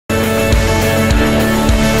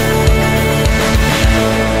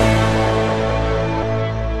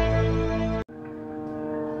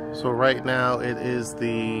So right now it is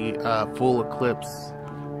the full eclipse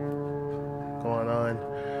going on,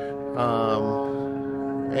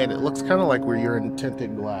 and it looks kind of like where you're in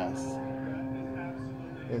tinted glass.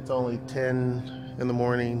 It's only 10 in the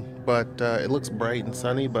morning, but it looks bright and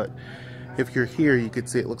sunny, but if you're here you could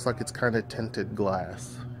see it looks like it's kind of tinted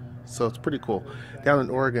glass. So it's pretty cool. Down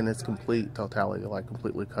in Oregon it's complete totality, like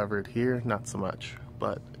completely covered. Here not so much,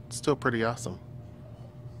 but it's still pretty awesome.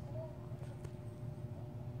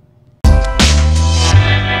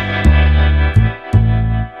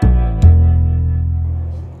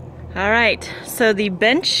 Alright, so the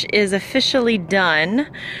bench is officially done.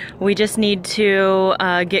 We just need to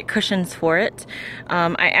get cushions for it.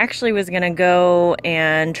 I actually was going to go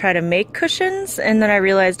and try to make cushions, and then I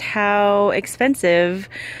realized how expensive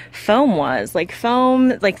foam was. Like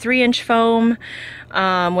foam, like 3-inch foam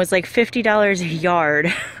was like $50 a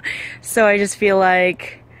yard. So I just feel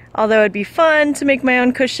like, although it'd be fun to make my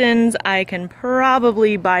own cushions, I can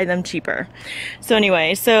probably buy them cheaper. So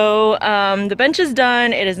anyway, so the bench is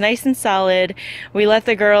done. It is nice and solid. We let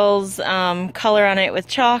the girls color on it with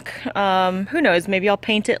chalk. Who knows, maybe I'll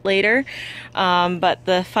paint it later. But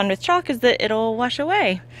the fun with chalk is that it'll wash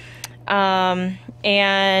away. And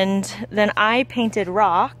then I painted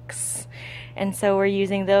rocks, and so we're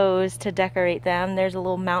using those to decorate them. There's a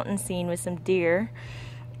little mountain scene with some deer.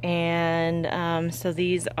 And so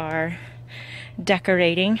these are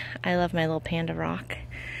decorating. I love my little panda rock.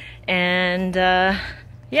 And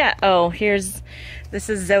yeah, oh, this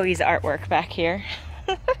is Zoe's artwork back here.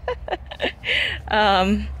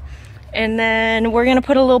 And then we're gonna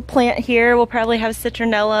put a little plant here. We'll probably have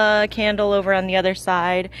citronella candle over on the other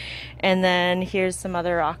side. And then here's some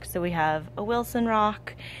other rocks. So we have a Wilson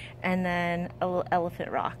rock and then a little elephant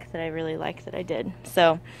rock that I really like that I did.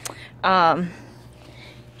 So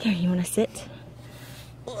here, you want to sit?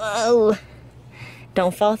 Whoa!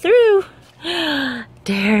 Don't fall through.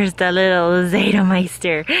 There's the little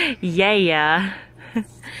Zetameister. Yeah.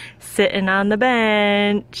 Sitting on the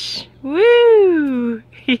bench. Woo!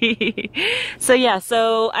 So yeah,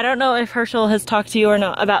 so I don't know if Herschel has talked to you or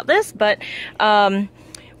not about this, but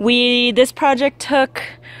this project took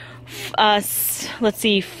us, let's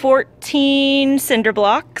see, 14 cinder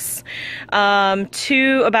blocks, about a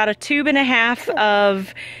 1.5 tubes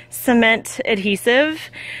of cement adhesive,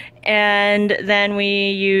 and then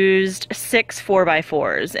we used 6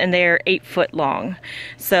 4x4s, and they're 8 foot long.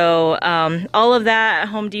 So all of that at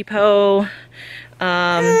Home Depot,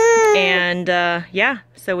 and yeah,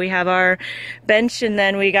 so we have our bench, and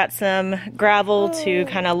then we got some gravel to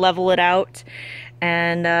kind of level it out.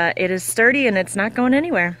 And it is sturdy and it's not going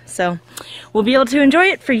anywhere. So we'll be able to enjoy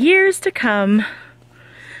it for years to come.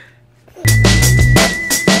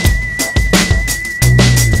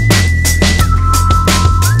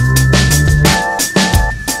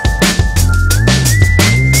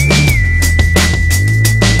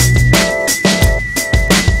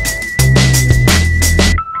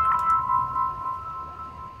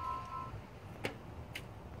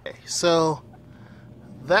 Okay, so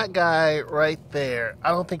that guy right there,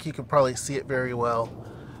 I don't think you can probably see it very well,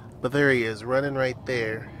 but there he is, running right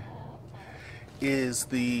there, is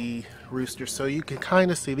the rooster. So you can kind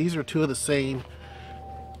of see, these are two of the same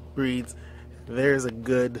breeds. There's a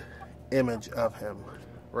good image of him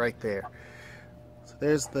right there. So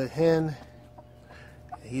there's the hen,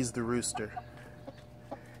 he's the rooster.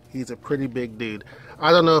 He's a pretty big dude.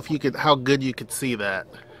 I don't know if you could, how good you could see that,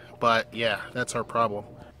 but yeah, that's our problem.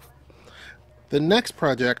 The next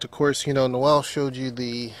project, of course, you know, Noelle showed you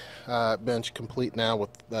the bench complete now with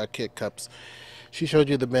kit cups. She showed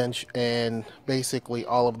you the bench and basically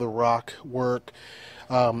all of the rock work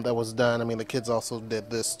that was done. I mean, the kids also did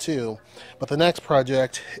this too. But the next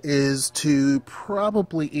project is to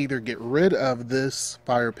probably either get rid of this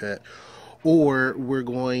fire pit, or we're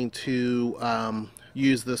going to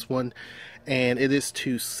use this one, and it is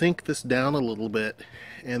to sink this down a little bit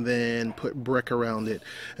and then put brick around it.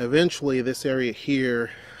 Eventually this area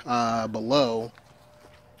here below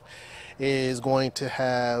is going to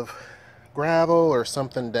have gravel or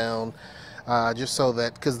something down, just so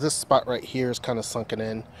that, because this spot right here is kind of sunken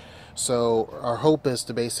in, so our hope is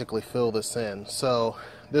to basically fill this in. So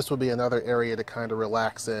this will be another area to kind of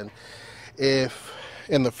relax in. If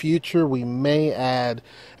in the future we may add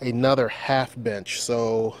another half bench,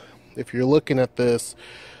 so if you're looking at this,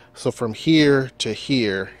 so from here to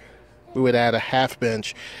here, we would add a half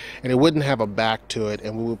bench, and it wouldn't have a back to it,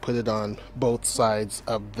 and we would put it on both sides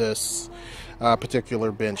of this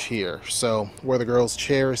particular bench here. So where the girls'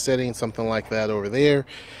 chair is sitting, something like that over there,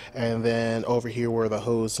 and then over here where the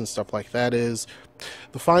hose and stuff like that is.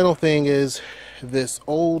 The final thing is this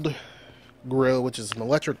old grill, which is an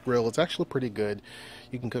electric grill. It's actually pretty good.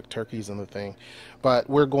 You can cook turkeys in the thing. But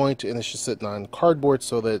we're going to, and it's just sitting on cardboard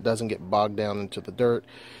so that it doesn't get bogged down into the dirt.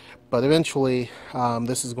 But eventually,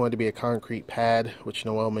 this is going to be a concrete pad, which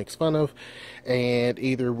Noelle makes fun of. And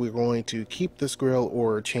either we're going to keep this grill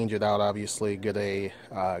or change it out, obviously, get a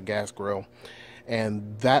gas grill.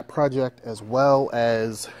 And that project, as well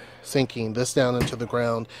as sinking this down into the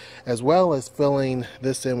ground, as well as filling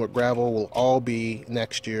this in with gravel, will all be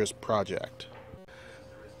next year's project.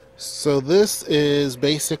 So this is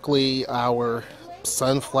basically our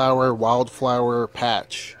sunflower wildflower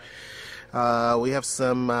patch. We have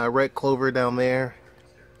some red clover down there.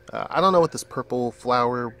 I don't know what this purple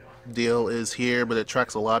flower deal is here, but it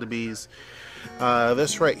attracts a lot of bees.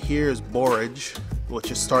 This right here is borage,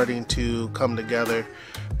 which is starting to come together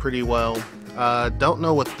pretty well. Don't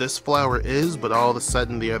know what this flower is, but all of a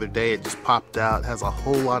sudden the other day it just popped out. It has a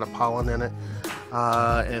whole lot of pollen in it.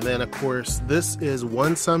 And then of course this is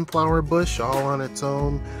one sunflower bush all on its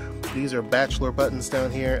own. These are bachelor buttons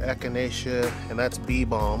down here, echinacea, and that's bee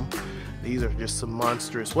balm. These are just some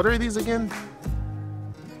monsters. What are these again?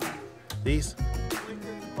 These?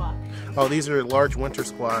 Oh, these are large winter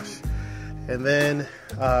squash. And then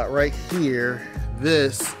right here,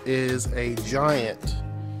 this is a giant,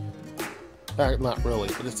 not really,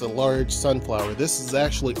 but it's a large sunflower. This is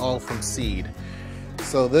actually all from seed.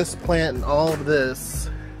 So this plant and all of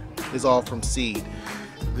this is all from seed.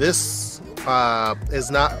 This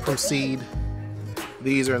is not from seed.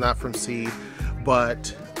 These are not from seed,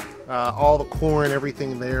 but all the corn,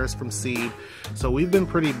 everything there is from seed. So we've been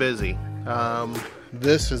pretty busy.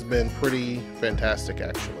 This has been pretty fantastic,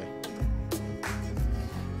 actually.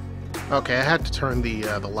 Okay, I had to turn the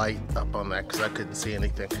light up on that because I couldn't see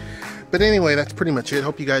anything. But anyway, that's pretty much it.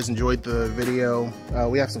 Hope you guys enjoyed the video.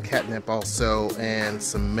 We have some catnip also and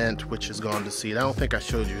some mint, which has gone to seed. I don't think I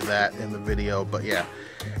showed you that in the video, but yeah,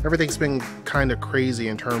 everything's been kind of crazy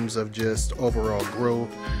in terms of just overall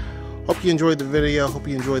growth. Hope you enjoyed the video. Hope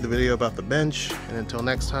you enjoyed the video about the bench. And until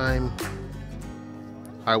next time,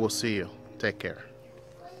 I will see you. Take care.